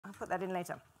put that in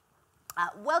later.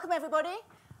 Welcome, everybody.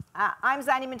 I'm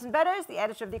Zanny Minton Beddoes, the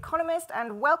editor of The Economist,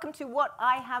 and welcome to what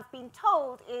I have been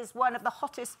told is one of the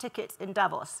hottest tickets in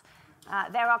Davos.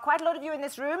 There are quite a lot of you in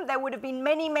this room. There would have been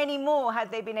many, many more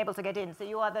had they been able to get in. So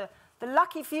you are the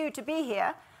lucky few to be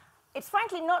here. It's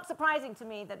frankly not surprising to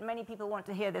me that many people want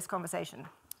to hear this conversation,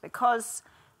 because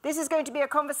this is going to be a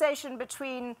conversation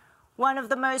between one of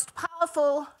the most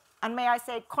powerful and, may I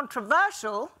say,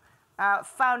 controversial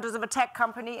founders of a tech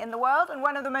company in the world, and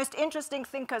one of the most interesting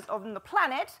thinkers on the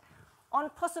planet on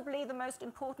possibly the most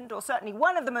important, or certainly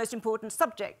one of the most important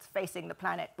subjects facing the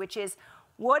planet, which is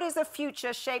what is a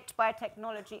future shaped by a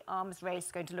technology arms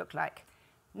race going to look like?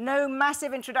 No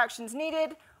massive introductions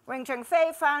needed. Ren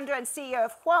Zhengfei, founder and CEO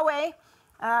of Huawei,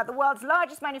 the world's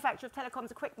largest manufacturer of telecoms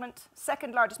equipment,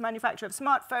 second largest manufacturer of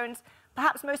smartphones,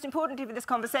 perhaps most importantly for this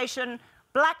conversation,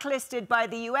 blacklisted by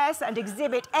the US and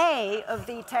Exhibit A of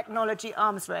the technology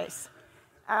arms race.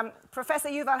 Professor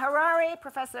Yuval Harari,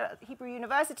 professor at Hebrew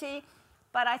University,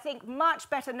 but I think much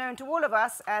better known to all of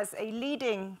us as a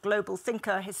leading global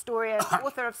thinker, historian,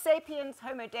 author of Sapiens,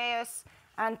 Homo Deus,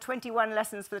 and 21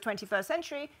 Lessons for the 21st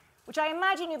Century, which I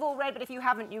imagine you've all read, but if you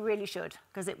haven't, you really should,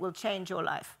 because it will change your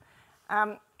life.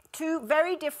 Two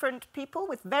very different people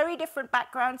with very different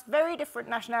backgrounds, very different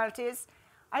nationalities.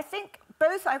 I think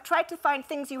both, I've tried to find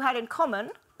things you had in common,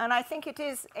 and I think it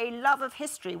is a love of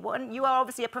history. One, you are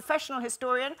obviously a professional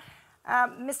historian.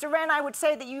 Mr. Ren, I would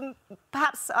say that you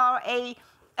perhaps are an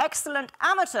excellent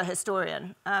amateur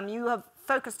historian. You have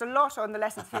focused a lot on the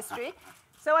lessons of history.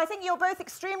 So I think you're both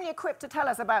extremely equipped to tell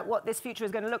us about what this future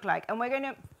is going to look like. And we're going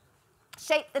to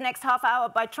shape the next half hour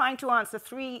by trying to answer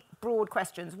three broad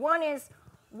questions. One is,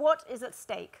 what is at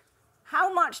stake?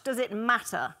 How much does it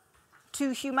matter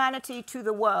to humanity, to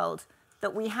the world,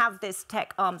 that we have this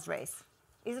tech arms race?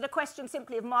 Is it a question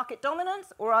simply of market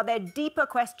dominance, or are there deeper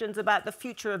questions about the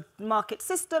future of market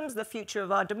systems, the future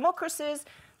of our democracies,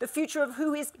 the future of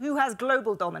who has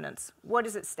global dominance? What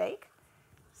is at stake?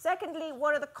 Secondly,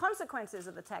 what are the consequences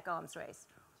of the tech arms race?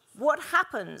 What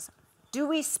happens? Do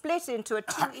we split into a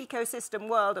two-ecosystem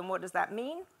world, and what does that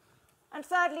mean? And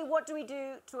thirdly, what do we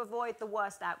do to avoid the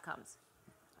worst outcomes?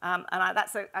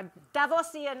 That's a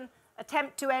Davosian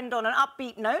attempt to end on an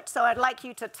upbeat note, so I'd like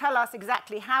you to tell us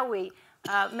exactly how we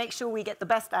make sure we get the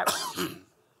best outcome.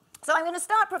 So I'm going to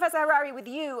start, Professor Harari, with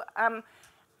you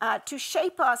to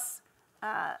shape us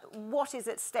what is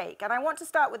at stake. And I want to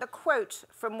start with a quote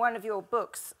from one of your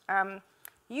books.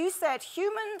 You said,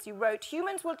 you wrote,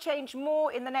 humans will change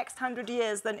more in the next 100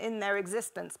 years than in their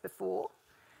existence before.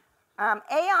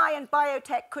 AI and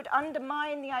biotech could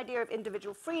undermine the idea of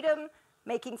individual freedom,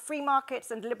 making free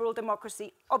markets and liberal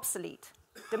democracy obsolete.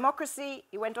 Democracy,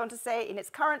 you went on to say, in its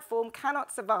current form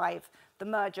cannot survive the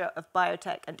merger of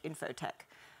biotech and infotech.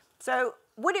 So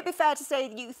would it be fair to say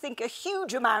that you think a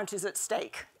huge amount is at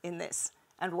stake in this,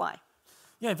 and why?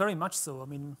 Yeah, very much so. I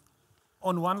mean,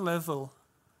 on one level,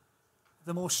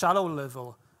 the more shallow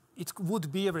level, it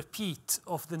would be a repeat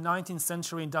of the 19th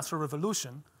century Industrial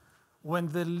Revolution, when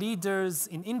the leaders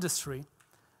in industry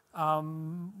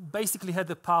basically had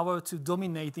the power to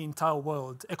dominate the entire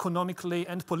world, economically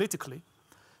and politically.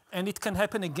 And it can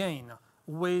happen again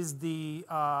with the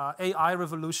AI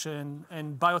revolution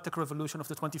and biotech revolution of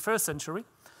the 21st century.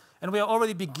 And we are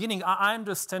already beginning. I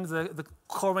understand the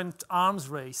current arms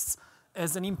race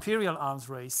as an imperial arms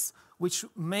race, which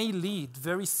may lead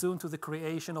very soon to the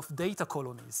creation of data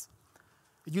colonies.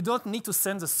 You don't need to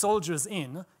send the soldiers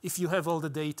in if you have all the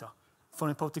data from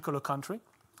a particular country.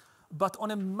 But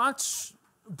on a much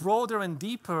broader and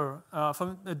deeper,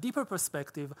 from a deeper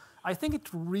perspective, I think it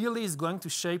really is going to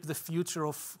shape the future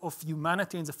of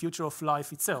humanity and the future of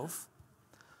life itself,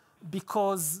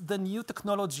 because the new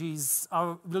technologies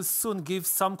will soon give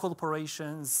some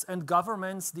corporations and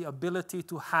governments the ability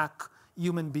to hack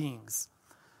human beings.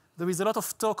 There is a lot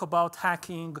of talk about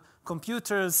hacking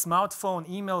computers, smartphones,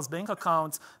 emails, bank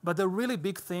accounts, but the really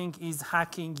big thing is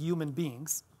hacking human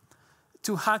beings.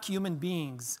 To hack human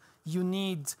beings, you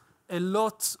need a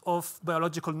lot of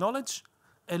biological knowledge,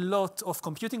 a lot of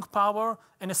computing power,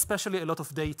 and especially a lot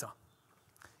of data.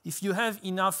 If you have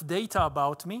enough data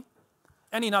about me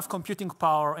and enough computing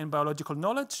power and biological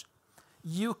knowledge,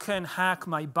 you can hack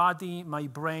my body, my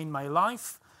brain, my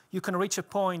life. You can reach a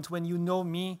point when you know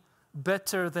me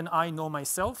better than I know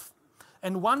myself.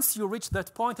 And once you reach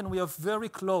that point, and we are very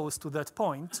close to that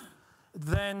point,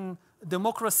 then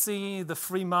democracy, the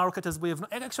free market, as we have,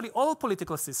 and actually all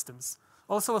political systems,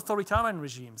 also authoritarian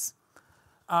regimes,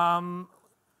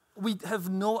 we have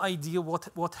no idea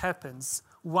what happens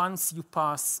once you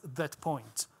pass that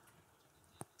point.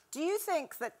 Do you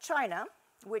think that China,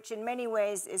 which in many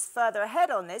ways is further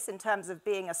ahead on this in terms of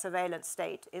being a surveillance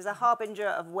state, is a harbinger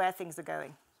of where things are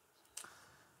going?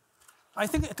 I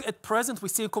think at present we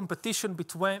see a competition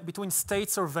between state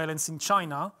surveillance in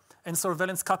China and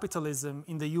surveillance capitalism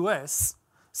in the US.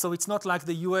 So it's not like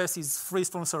the US is free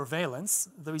from surveillance.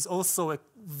 There is also a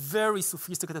very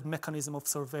sophisticated mechanism of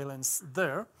surveillance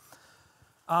there.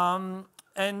 And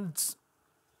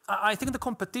I think the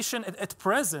competition at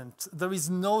present, there is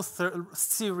no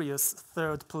serious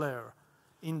third player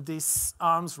in this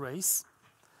arms race.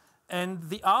 And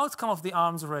the outcome of the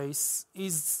arms race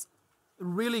is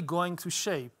really going to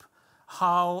shape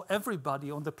how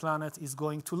everybody on the planet is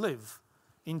going to live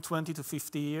in 20 to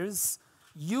 50 years.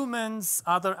 Humans,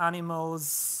 other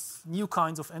animals, new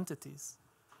kinds of entities.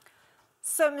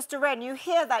 So, Mr. Ren, you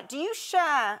hear that. Do you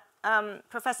share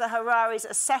Professor Harari's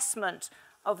assessment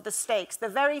of the stakes? The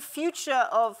very future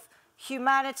of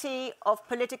humanity, of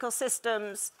political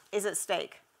systems, is at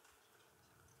stake.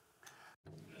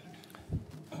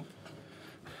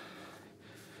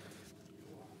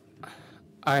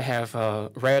 I have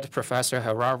read Professor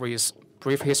Harari's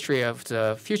brief history of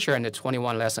the future and the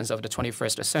 21 lessons of the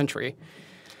 21st century.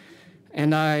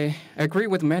 And I agree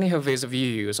with many of his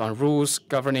views on rules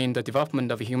governing the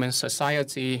development of human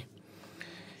society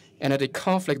and the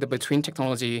conflict between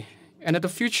technology and the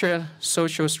future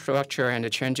social structure and the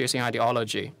changes in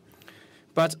ideology.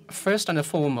 But first and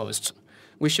foremost,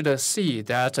 we should see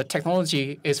that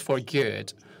technology is for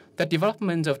good. The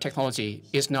development of technology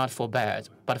is not for bad,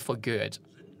 but for good.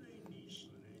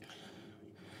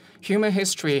 Human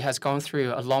history has gone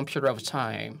through a long period of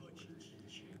time.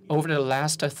 Over the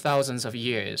last thousands of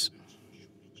years,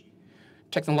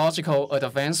 technological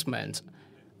advancement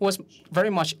was very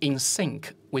much in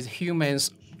sync with humans'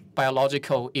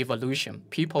 biological evolution.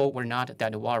 People were not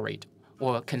that worried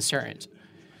or concerned.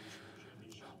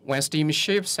 When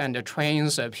steamships and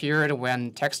trains appeared,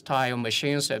 when textile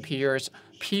machines appeared,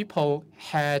 people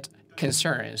had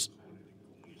concerns.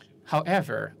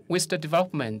 However, with the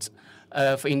development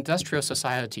of industrial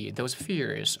society, those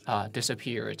fears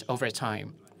disappeared over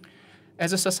time.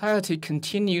 As a society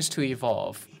continues to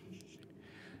evolve,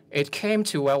 it came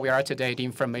to where we are today, the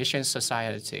information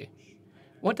society.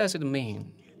 What does it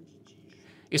mean?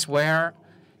 It's where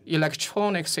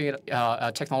electronics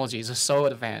technology is so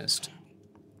advanced.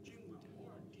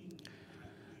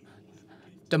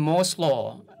 The Moore's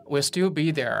law will still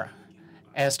be there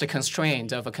as the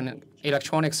constraint of an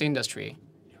electronics industry.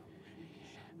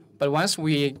 But once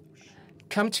we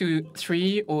come to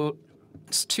 3 or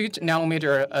 2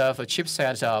 nanometer of a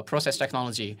chipset process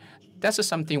technology, that's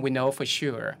something we know for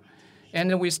sure.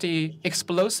 And with the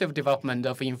explosive development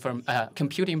of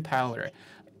computing power,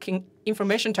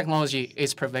 information technology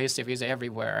is pervasive, is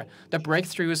everywhere. The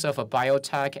breakthroughs of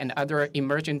biotech and other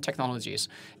emerging technologies,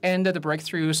 and the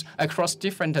breakthroughs across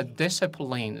different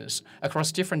disciplines,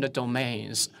 across different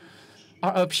domains,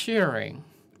 are appearing,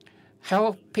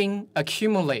 helping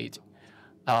accumulate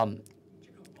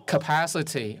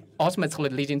capacity, ultimately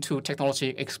leading to technology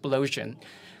explosion.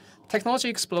 Technology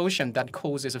explosion that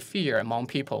causes fear among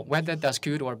people, whether that's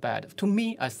good or bad, to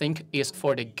me, I think is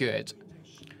for the good.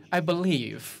 I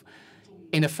believe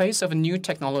in the face of new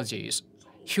technologies,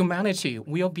 humanity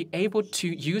will be able to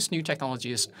use new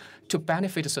technologies to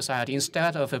benefit society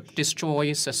instead of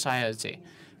destroy society.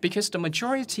 Because the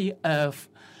majority of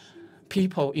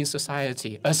people in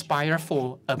society aspire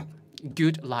for a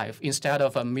good life instead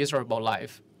of a miserable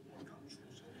life.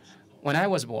 When I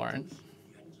was born,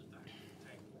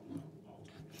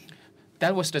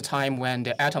 that was the time when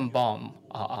the atom bomb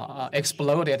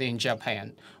exploded in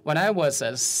Japan. When I was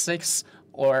 6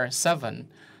 or 7,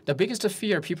 the biggest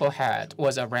fear people had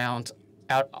was around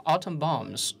atom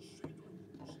bombs.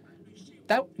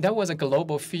 That was a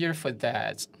global fear for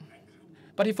that.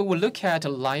 But if we look at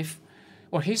life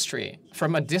or history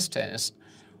from a distance,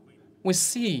 we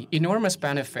see enormous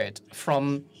benefit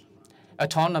from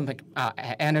atomic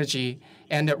energy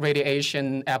and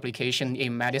radiation application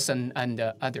in medicine and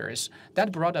others.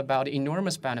 That brought about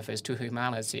enormous benefits to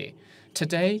humanity.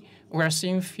 Today, we are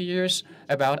seeing fears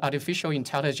about artificial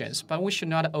intelligence, but we should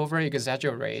not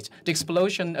over-exaggerate. The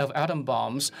explosion of atom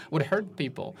bombs would hurt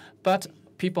people, but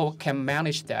people can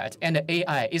manage that. And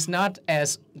AI is not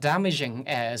as damaging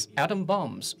as atom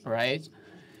bombs, right?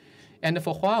 And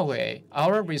for Huawei,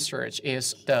 our research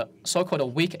is the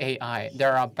so-called weak AI.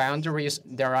 There are boundaries,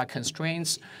 there are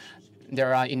constraints,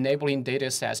 there are enabling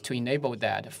data sets to enable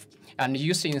that. And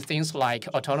using things like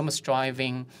autonomous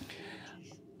driving,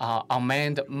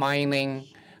 unmanned mining,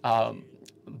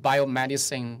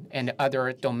 biomedicine, and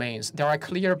other domains, there are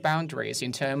clear boundaries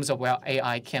in terms of where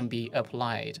AI can be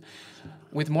applied.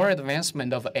 with more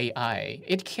advancement of AI,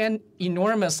 it can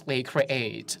enormously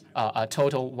create a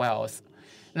total wealth.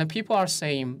 And people are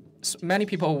saying many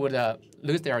people would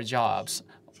lose their jobs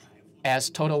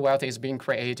as total wealth is being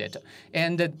created.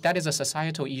 And that is a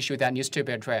societal issue that needs to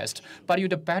be addressed. But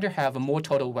you'd better have more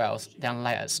total wealth than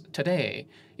less. Today,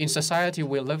 in society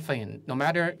we live in, no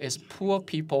matter it's poor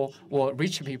people or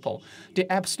rich people,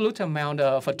 the absolute amount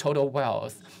of total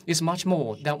wealth is much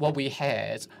more than what we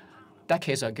had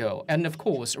decades ago. And of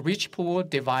course, rich-poor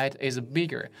divide is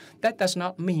bigger. That does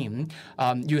not mean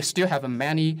you still have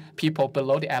many people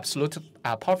below the absolute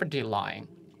poverty line.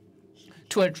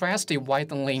 To address the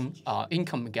widening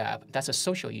income gap, that's a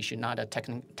social issue, not a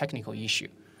technical issue.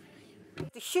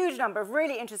 It's a huge number of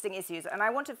really interesting issues, and I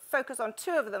want to focus on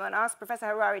two of them and ask Professor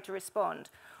Harari to respond.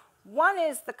 One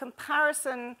is the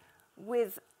comparison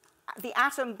with the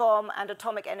atom bomb and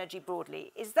atomic energy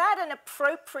broadly. Is that an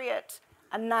appropriate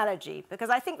analogy? Because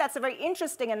I think that's a very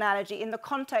interesting analogy in the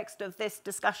context of this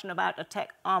discussion about a tech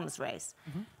arms race.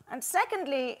 Mm-hmm. And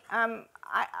secondly,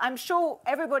 I'm sure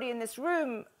everybody in this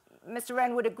room, Mr.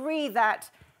 Ren, would agree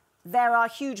that there are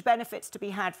huge benefits to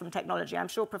be had from technology. I'm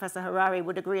sure Professor Harari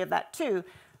would agree with that too.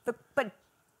 But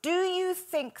do you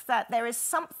think that there is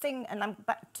something, and I'm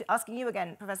back to asking you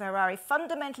again, Professor Harari,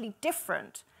 fundamentally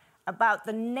different about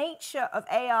the nature of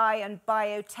AI and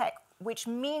biotech, which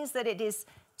means that it is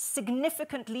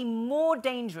significantly more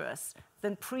dangerous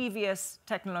than previous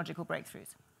technological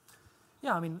breakthroughs?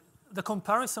 Yeah, I mean, the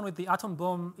comparison with the atom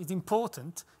bomb is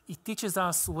important. It teaches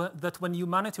us that when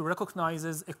humanity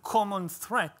recognizes a common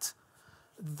threat,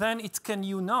 then it can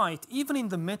unite, even in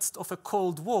the midst of a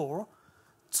Cold War,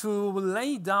 to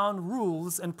lay down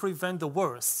rules and prevent the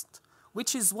worst,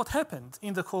 which is what happened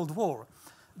in the Cold War.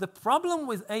 The problem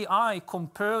with AI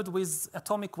compared with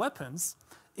atomic weapons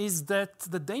is that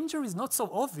the danger is not so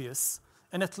obvious,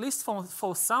 and at least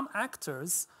for some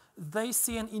actors, they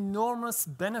see an enormous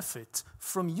benefit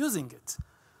from using it.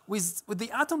 With the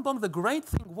atom bomb, the great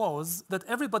thing was that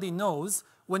everybody knows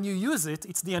when you use it,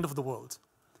 it's the end of the world.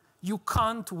 You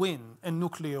can't win a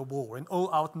nuclear war, an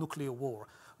all-out nuclear war.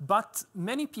 But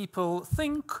many people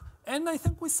think, and I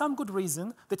think with some good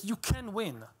reason, that you can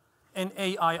win an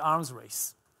AI arms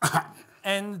race.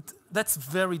 And that's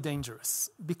very dangerous,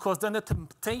 because then the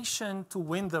temptation to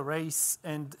win the race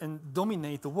and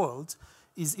dominate the world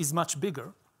is much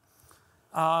bigger.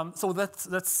 So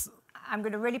that's... I'm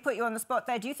going to really put you on the spot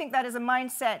there. Do you think that is a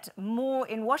mindset more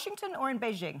in Washington or in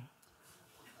Beijing?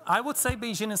 I would say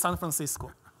Beijing and San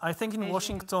Francisco. I think in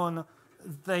Washington,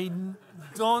 they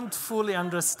don't fully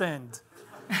understand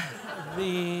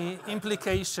the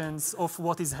implications of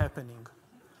what is happening.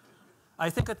 I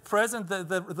think at present,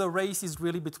 the race is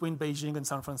really between Beijing and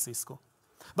San Francisco.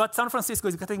 But San Francisco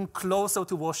is getting closer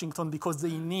to Washington because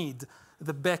they need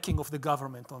the backing of the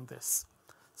government on this.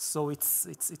 So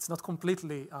it's not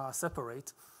completely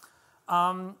separate.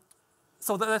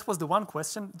 So that was the one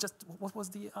question. Just what was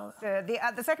the...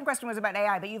 The second question was about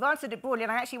AI, but you've answered it broadly,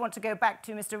 and I actually want to go back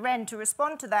to Mr. Ren to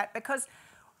respond to that, because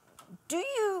do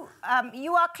you...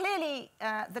 you are clearly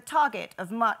the target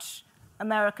of much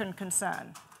American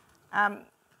concern.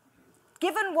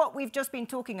 Given what we've just been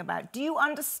talking about, do you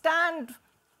understand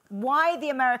why the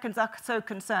Americans are so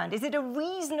concerned? Is it a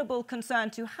reasonable concern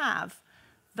to have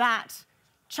that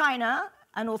China,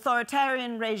 an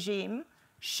authoritarian regime,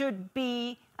 should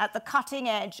be at the cutting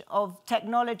edge of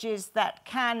technologies that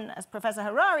can, as Professor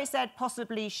Harari said,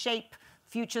 possibly shape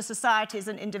future societies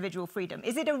and individual freedom?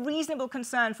 Is it a reasonable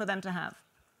concern for them to have?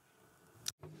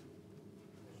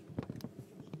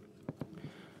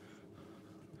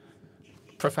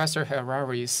 Professor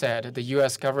Harari said the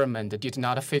US government did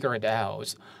not figure it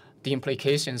out, the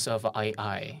implications of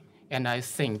AI. And I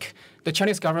think the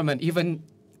Chinese government even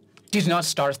did not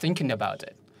start thinking about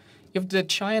it. If the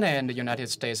China and the United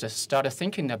States started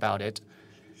thinking about it,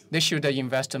 they should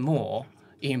invest more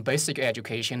in basic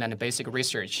education and basic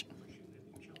research.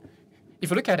 If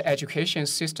you look at the education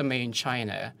system in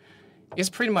China, it's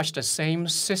pretty much the same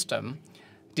system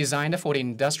designed for the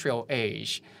industrial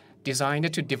age,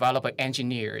 designed to develop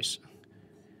engineers.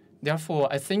 Therefore,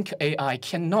 I think AI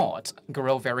cannot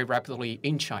grow very rapidly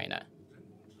in China.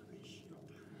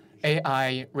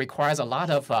 AI requires a lot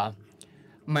of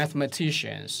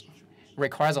mathematicians,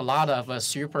 requires a lot of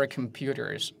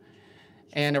supercomputers,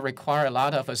 and require a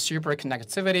lot of super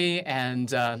connectivity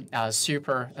and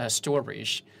super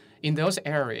storage. In those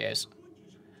areas,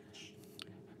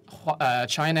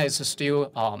 China is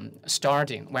still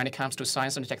starting when it comes to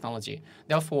science and technology.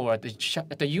 Therefore,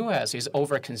 the U.S. is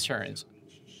over-concerned.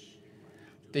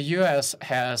 The U.S.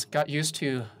 has got used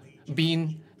to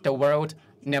being the world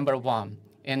 #1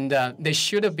 And they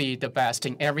should be the best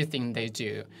in everything they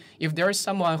do. If there is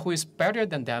someone who is better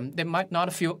than them, they might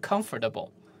not feel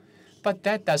comfortable. But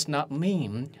that does not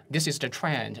mean this is the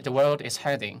trend the world is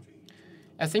heading.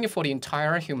 I think for the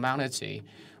entire humanity,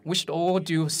 we should all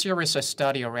do serious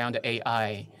study around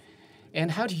AI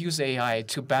and how to use AI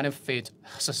to benefit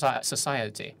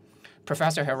society.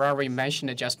 Professor Harari mentioned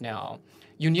it just now.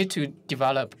 You need to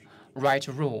develop right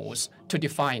rules to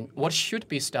define what should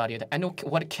be studied and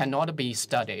what cannot be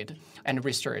studied and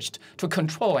researched to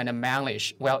control and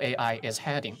manage where AI is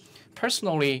heading.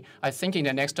 Personally, I think in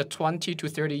the next 20 to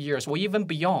 30 years, or even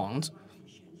beyond,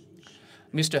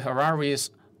 Mr. Harari's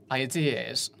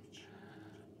ideas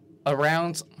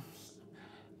around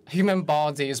human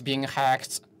bodies being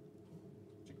hacked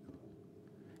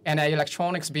and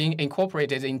electronics being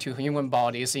incorporated into human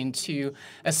bodies into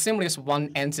a seamless one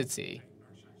entity.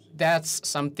 That's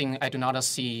something I do not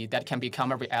see that can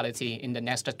become a reality in the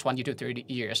next 20 to 30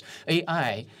 years.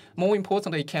 AI, more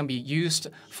importantly, can be used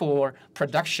for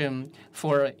production,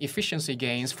 for efficiency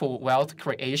gains, for wealth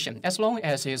creation, as long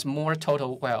as it's more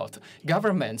total wealth.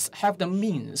 Governments have the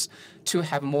means to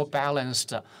have more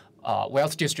balanced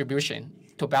wealth distribution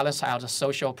to balance out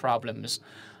social problems.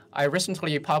 I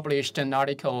recently published an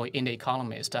article in The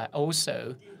Economist. I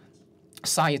also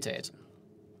cited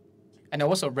and I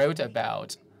also wrote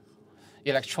about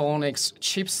electronics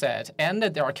chipset and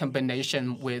their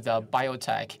combination with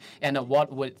biotech and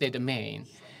what would it mean.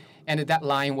 And that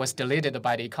line was deleted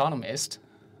by The Economist.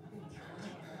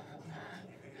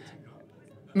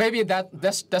 Maybe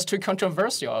that's too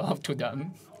controversial to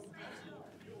them.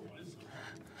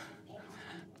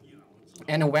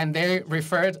 And when they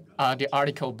referred the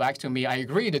article back to me, I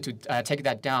agreed to take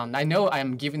that down. I know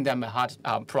I'm giving them a hard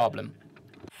problem.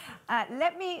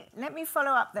 Let me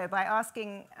follow up, though, by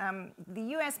asking, the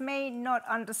US may not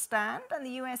understand, and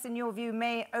the US, in your view,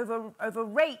 may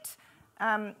overrate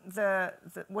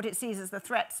what it sees as the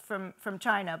threats from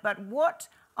China. But what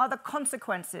are the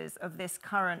consequences of this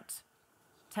current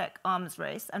tech arms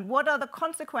race? And what are the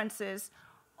consequences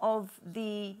of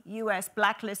the US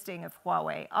blacklisting of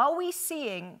Huawei? Are we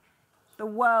seeing the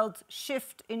world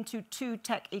shift into two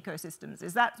tech ecosystems?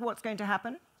 Is that what's going to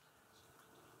happen?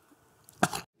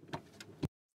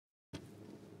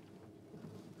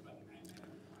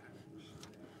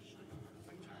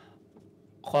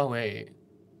 Huawei.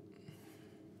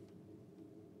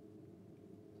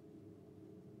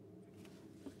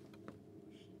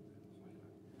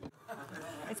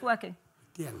 It's working.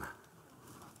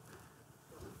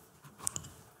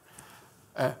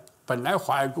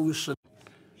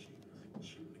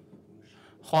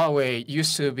 Huawei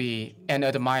used to be an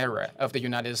admirer of the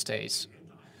United States.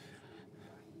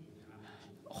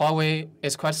 Huawei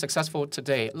is quite successful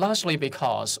today, largely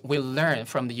because we learned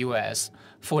from the US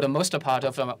for the most part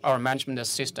of our management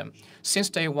system. Since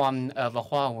day one of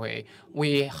Huawei,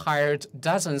 we hired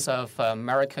dozens of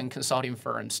American consulting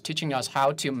firms teaching us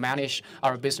how to manage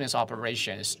our business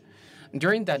operations.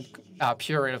 During that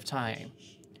period of time,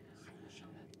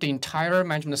 the entire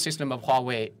management system of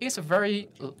Huawei is very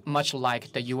much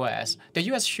like the US. The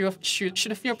US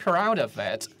should feel proud of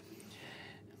it.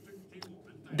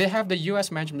 They have the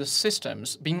US management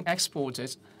systems being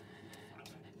exported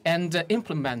and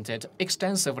implemented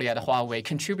extensively at Huawei,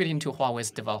 contributing to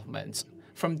Huawei's development.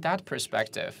 From that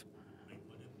perspective,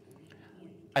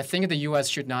 I think the US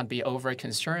should not be over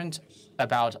concerned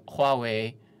about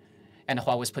Huawei and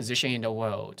Huawei's position in the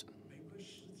world.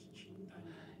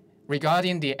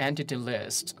 Regarding the entity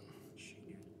list,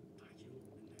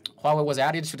 Huawei was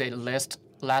added to the list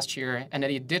last year, and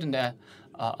it didn't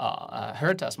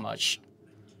hurt us much.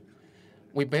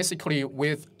 We basically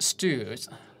withstood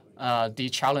the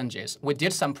challenges. We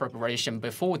did some preparation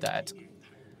before that.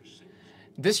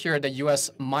 This year, the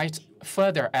US might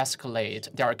further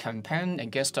escalate their campaign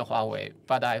against Huawei,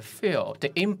 but I feel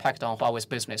the impact on Huawei's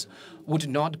business would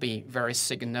not be very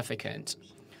significant.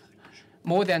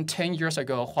 More than 10 years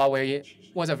ago, Huawei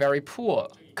was a very poor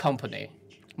company.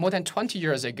 More than 20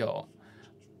 years ago,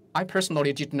 I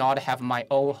personally did not have my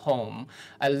own home.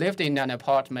 I lived in an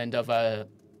apartment of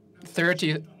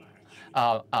 30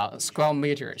 square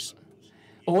meters.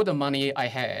 All the money I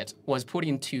had was put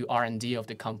into R&D of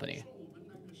the company.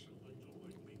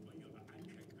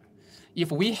 If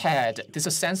we had this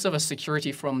sense of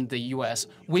security from the US,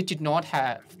 we did not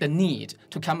have the need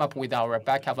to come up with our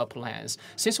backup plans.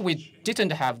 Since we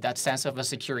didn't have that sense of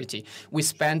security, we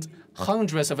spent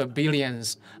hundreds of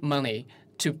billions money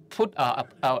to put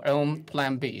up our own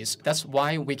plan Bs. That's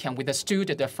why we can withstood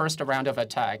the first round of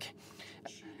attack.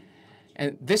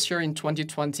 And this year in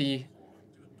 2020,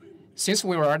 Since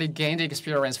we already gained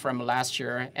experience from last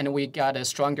year and we got a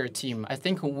stronger team, I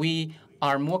think we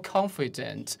are more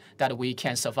confident that we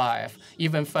can survive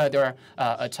even further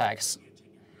attacks.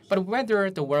 But whether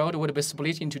the world would be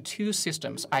split into two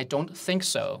systems, I don't think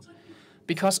so.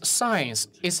 Because science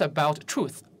is about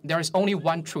truth. There is only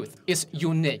one truth. It's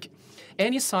unique.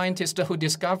 Any scientist who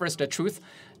discovers the truth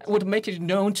would make it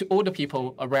known to all the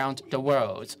people around the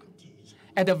world.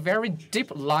 At a very deep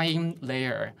lying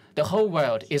layer, the whole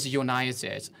world is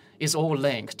united, is all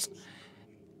linked.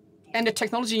 And the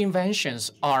technology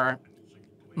inventions are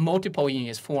multiple in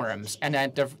its forms and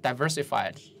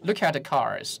diversified. Look at the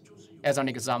cars as an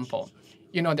example.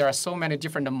 You know, there are so many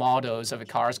different models of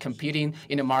cars competing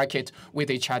in the market with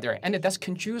each other, and that's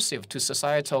conducive to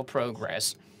societal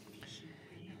progress.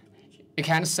 You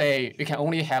can't say you can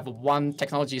only have one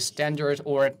technology standard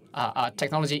or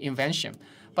technology invention.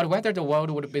 But whether the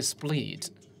world would be split,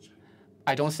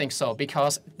 I don't think so,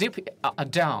 because deep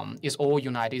down is all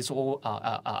united, is all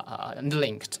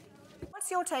linked.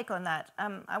 What's your take on that?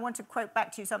 I want to quote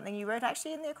back to you something you wrote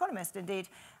actually in The Economist, indeed.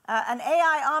 An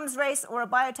AI arms race or a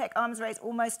biotech arms race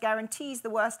almost guarantees the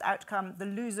worst outcome. The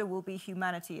loser will be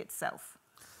humanity itself.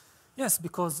 Yes,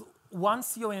 because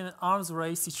once you're in an arms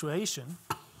race situation,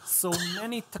 so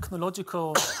many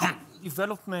technological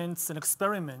developments and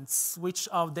experiments which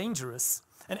are dangerous,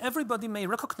 and everybody may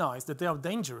recognize that they are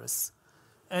dangerous,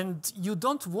 and you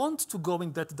don't want to go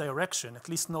in that direction, at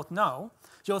least not now.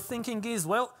 Your thinking is,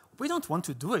 well, we don't want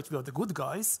to do it, we are the good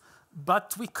guys,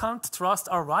 but we can't trust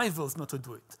our rivals not to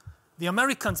do it. The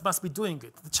Americans must be doing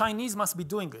it, the Chinese must be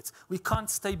doing it. We can't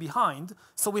stay behind,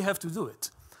 so we have to do it.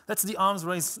 That's the arms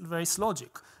race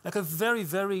logic. Like a very,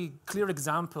 very clear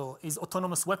example is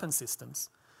autonomous weapon systems,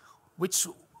 which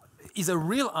is a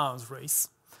real arms race.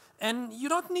 And you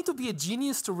don't need to be a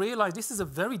genius to realize this is a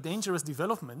very dangerous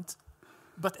development,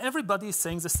 but everybody is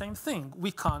saying the same thing.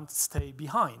 We can't stay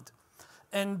behind.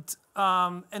 And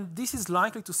this is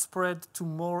likely to spread to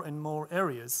more and more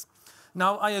areas.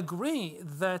 Now, I agree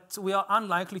that we are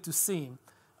unlikely to see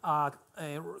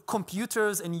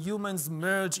computers and humans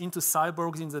merge into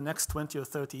cyborgs in the next 20 or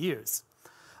 30 years.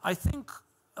 I think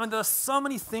there are so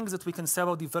many things that we can say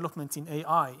about development in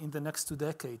AI in the next 2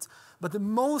 decades, but the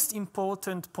most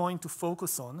important point to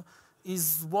focus on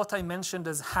is what I mentioned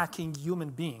as hacking human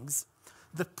beings.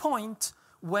 The point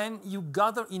when you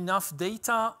gather enough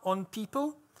data on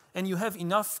people and you have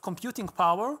enough computing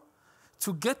power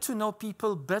to get to know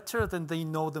people better than they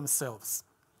know themselves.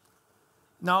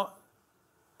 Now,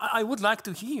 I would like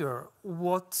to hear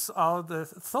what are the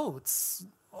thoughts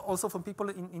also from people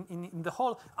in the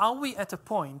hall. Are we at a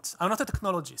point, I'm not a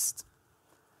technologist,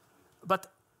 but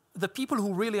the people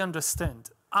who really understand,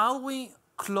 are we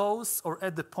close or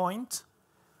at the point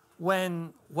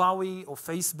when Huawei or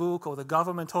Facebook or the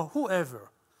government or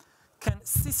whoever can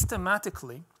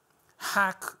systematically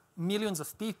hack millions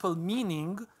of people,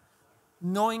 meaning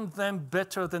knowing them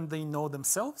better than they know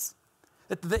themselves?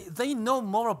 That they know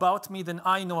more about me than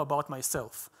I know about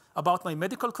myself, about my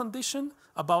medical condition,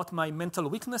 about my mental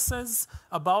weaknesses,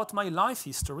 about my life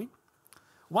history.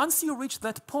 Once you reach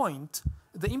that point,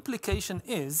 the implication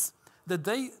is that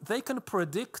they can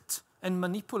predict and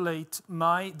manipulate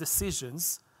my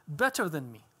decisions better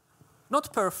than me.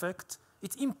 Not perfect.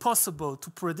 It's impossible to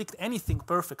predict anything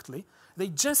perfectly. They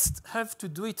just have to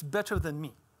do it better than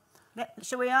me.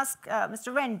 Shall we ask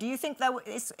Mr. Ren, do you think that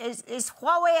is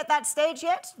Huawei at that stage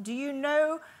yet? Do you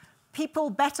know people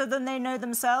better than they know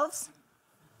themselves?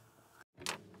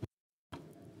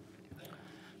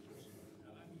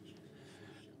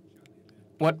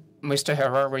 What Mr.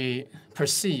 Harari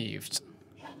perceived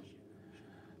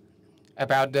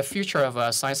about the future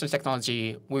of science and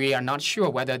technology, we are not sure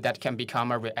whether that can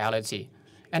become a reality.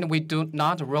 And we do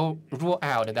not rule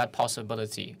out that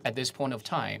possibility at this point of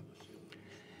time.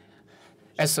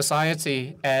 As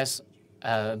society, as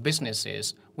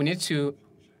businesses, we need to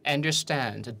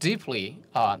understand deeply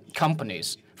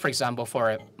companies, for example,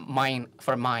 for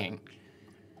mine,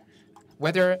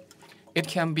 whether it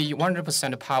can be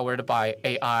 100% powered by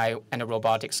AI and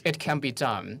robotics. It can be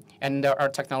done, and our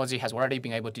technology has already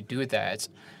been able to do that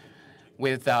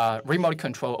with remote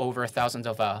control over thousands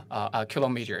of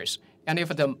kilometers. And if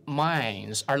the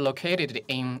mines are located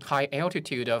in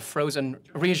high-altitude frozen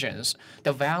regions,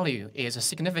 the value is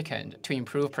significant to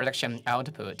improve production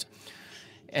output.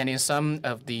 And in some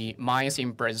of the mines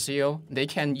in Brazil, they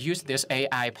can use this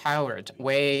AI-powered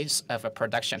ways of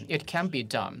production. It can be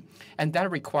done. And that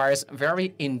requires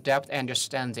very in-depth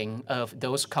understanding of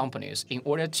those companies in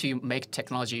order to make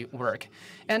technology work.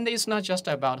 And it's not just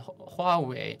about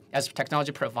Huawei as a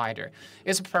technology provider.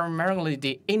 It's primarily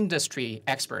the industry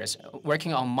experts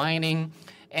working on mining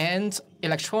and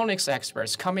electronics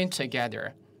experts coming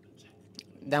together,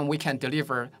 then we can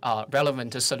deliver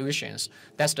relevant solutions.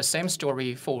 That's the same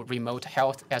story for remote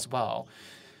health as well.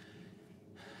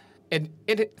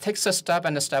 It takes a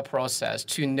step-and-step process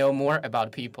to know more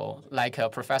about people, like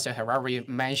Professor Harari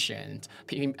mentioned,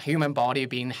 human body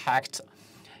being hacked,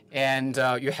 and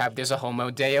you have this Homo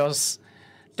Deus.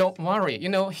 Don't worry,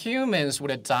 humans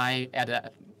would die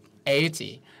at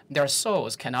 80. Their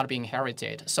souls cannot be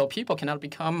inherited, so people cannot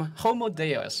become Homo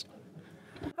Deus.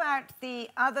 What about the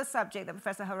other subject that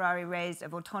Professor Harari raised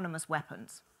of autonomous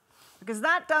weapons? Because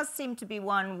that does seem to be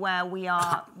one where we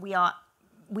are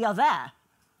there.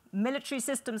 Military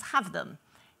systems have them.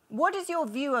 What is your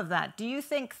view of that? Do you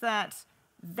think that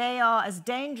they are as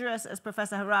dangerous as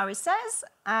Professor Harari says?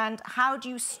 And how do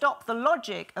you stop the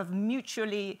logic of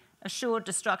mutually assured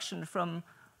destruction from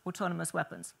autonomous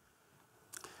weapons?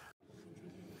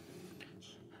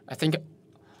 I think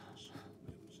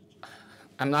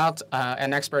I'm not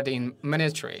an expert in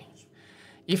military.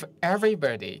 If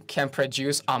everybody can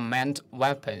produce unmanned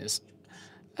weapons,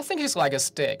 I think it's like a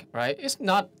stick, right? It's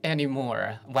not any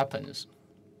more weapons.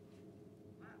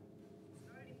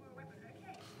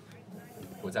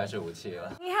 We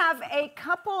have a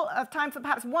couple of time for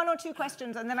perhaps one or two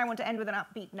questions, and then I want to end with an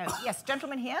upbeat note. Yes,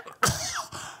 gentleman here.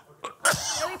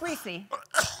 Very briefly.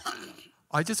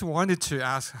 I just wanted to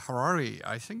ask Harari,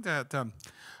 I think that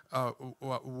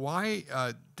why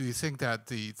do you think that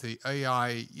the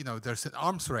AI, there's an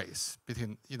arms race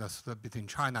between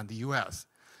China and the US?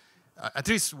 At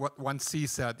least what one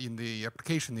sees that in the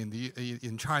application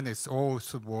in China, it's all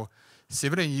sort of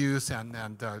civilian use, and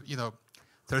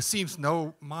there seems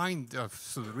no mind of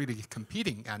sort of really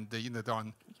competing, and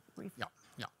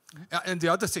And the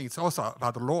other thing is also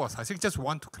about the laws. I think just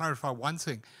want to clarify one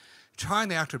thing.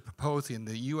 China actually proposed in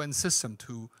the UN system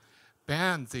to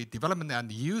ban the development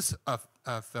and use of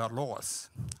laws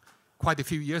quite a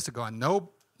few years ago, and no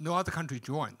other country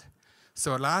joined.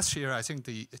 So last year, I think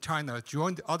China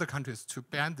joined other countries to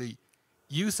ban the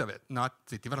use of it, not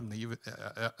the development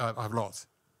of laws.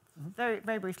 Very,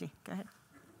 very briefly, go ahead.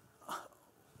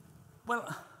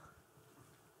 Well,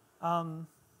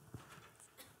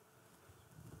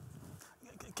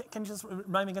 can you just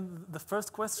remind me again the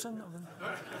first question?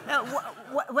 No,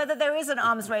 whether there is an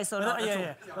arms race or not.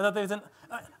 Yeah. Whether there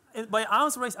is by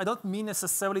arms race, I don't mean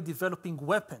necessarily developing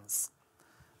weapons.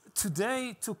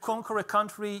 Today, to conquer a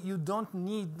country, you don't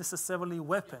need necessarily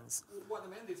weapons. What I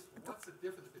meant is, what's the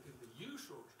difference between the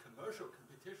usual commercial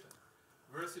competition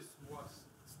versus what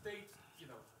state,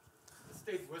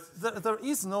 state versus... There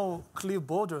is no clear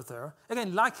border there.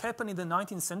 Again, like happened in the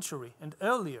 19th century and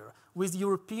earlier with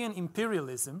European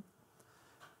imperialism,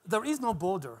 there is no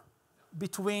border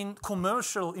between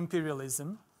commercial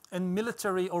imperialism and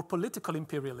military or political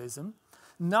imperialism.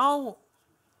 Now,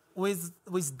 with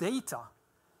data,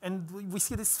 and we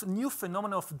see this new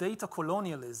phenomenon of data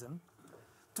colonialism,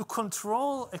 to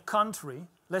control a country,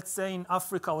 let's say in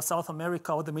Africa or South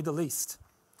America or the Middle East.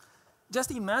 Just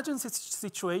imagine this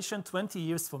situation 20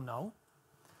 years from now,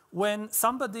 when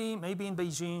somebody, maybe in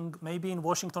Beijing, maybe in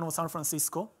Washington or San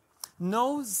Francisco,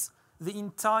 knows the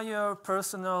entire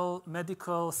personal,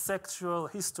 medical, sexual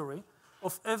history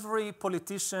of every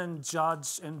politician,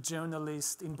 judge, and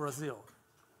journalist in Brazil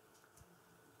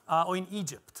or in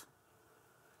Egypt.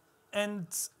 And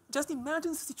just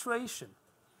imagine the situation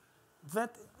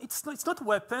that it's not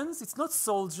weapons, it's not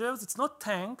soldiers, it's not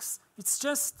tanks, it's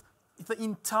just the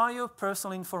entire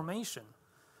personal information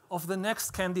of the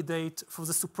next candidate for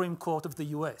the Supreme Court of the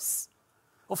US,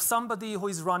 of somebody who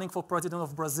is running for president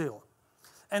of Brazil.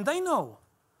 And they know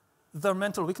their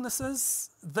mental weaknesses,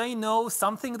 they know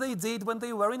something they did when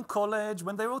they were in college,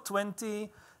 when they were 20,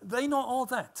 they know all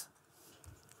that.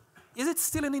 Is it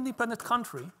still an independent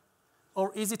country?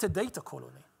 Or is it a data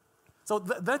colony? So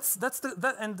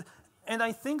and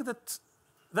I think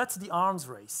that's the arms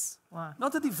race, wow.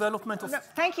 Not the development of... No,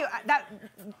 thank you.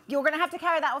 You're going to have to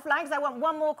carry that offline, because I want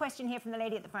one more question here from the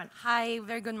lady at the front. Hi,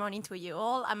 very good morning to you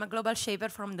all. I'm a global shaper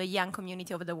from the young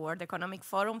community of the World Economic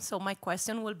Forum, so my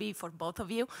question will be for both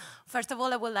of you. First of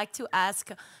all, I would like to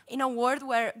ask, in a world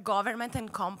where government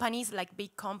and companies, like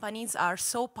big companies, are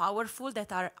so powerful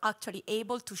that are actually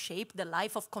able to shape the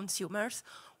life of consumers,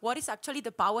 what is actually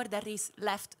the power that is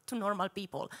left to normal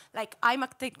people? Like, I'm a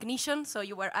technician, so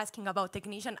you were asking about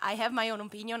technician. I have my own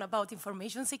opinion about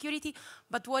information security,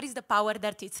 but what is the power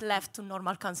that is left to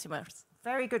normal consumers?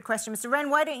 Very good question. Mr.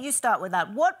 Ren, why don't you start with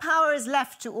that? What power is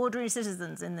left to ordinary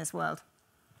citizens in this world?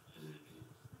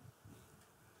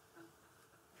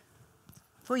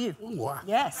 For you. What?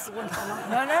 Yes. No,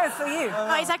 for you.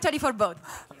 No, it's actually for both.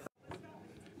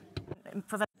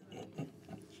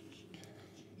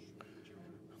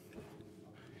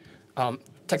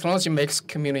 Technology makes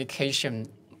communication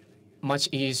much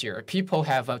easier. People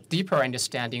have a deeper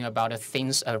understanding about the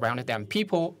things around them.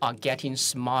 People are getting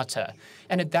smarter,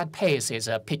 and that pace is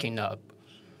picking up.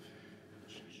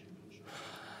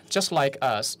 Just like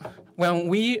us, when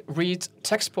we read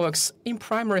textbooks in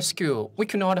primary school, we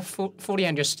cannot fully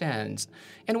understand,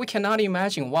 and we cannot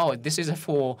imagine, wow, this is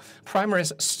for primary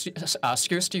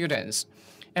school students.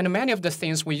 And many of the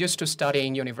things we used to study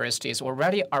in universities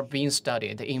already are being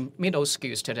studied in middle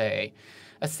schools today.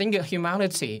 I think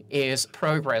humanity is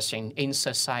progressing in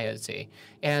society,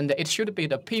 and it should be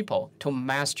the people to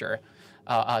master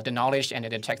the knowledge and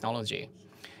the technology.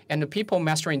 And the people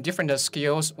mastering different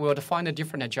skills will find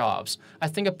different jobs. I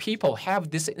think people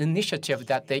have this initiative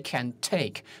that they can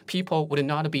take. People would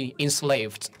not be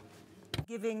enslaved.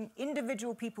 Giving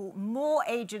individual people more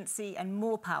agency and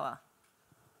more power.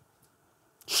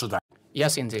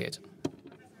 Yes, indeed.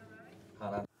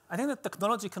 I think that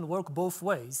technology can work both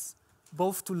ways,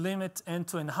 both to limit and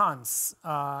to enhance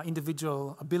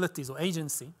individual abilities or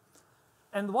agency.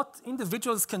 And what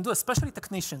individuals can do, especially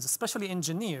technicians, especially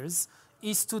engineers,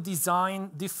 is to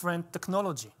design different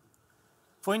technology.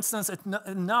 For instance,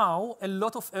 now a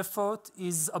lot of effort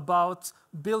is about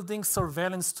building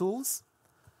surveillance tools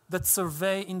that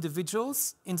survey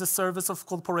individuals in the service of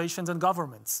corporations and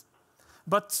governments.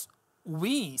 But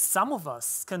some of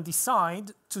us, can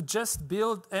decide to just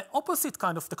build an opposite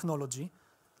kind of technology.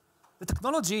 The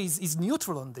technology is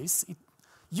neutral on this.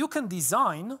 You can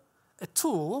design a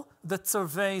tool that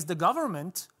surveys the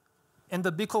government and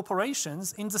the big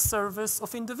corporations in the service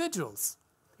of individuals.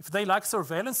 If they like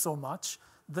surveillance so much,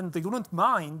 then they wouldn't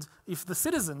mind if the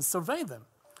citizens survey them.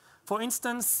 For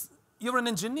instance, you're an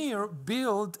engineer,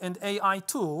 build an AI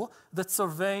tool that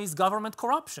surveys government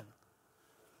corruption.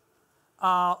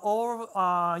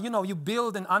 You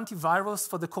build an antivirus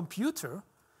for the computer,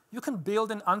 you can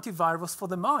build an antivirus for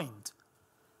the mind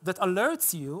that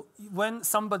alerts you when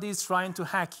somebody is trying to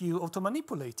hack you or to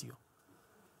manipulate you.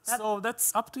 So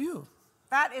that's up to you.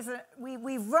 That is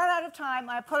we've run out of time.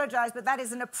 I apologize, but that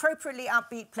is an appropriately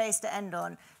upbeat place to end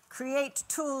on. Create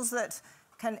tools that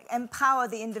can empower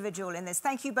the individual in this.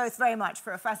 Thank you both very much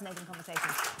for a fascinating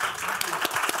conversation.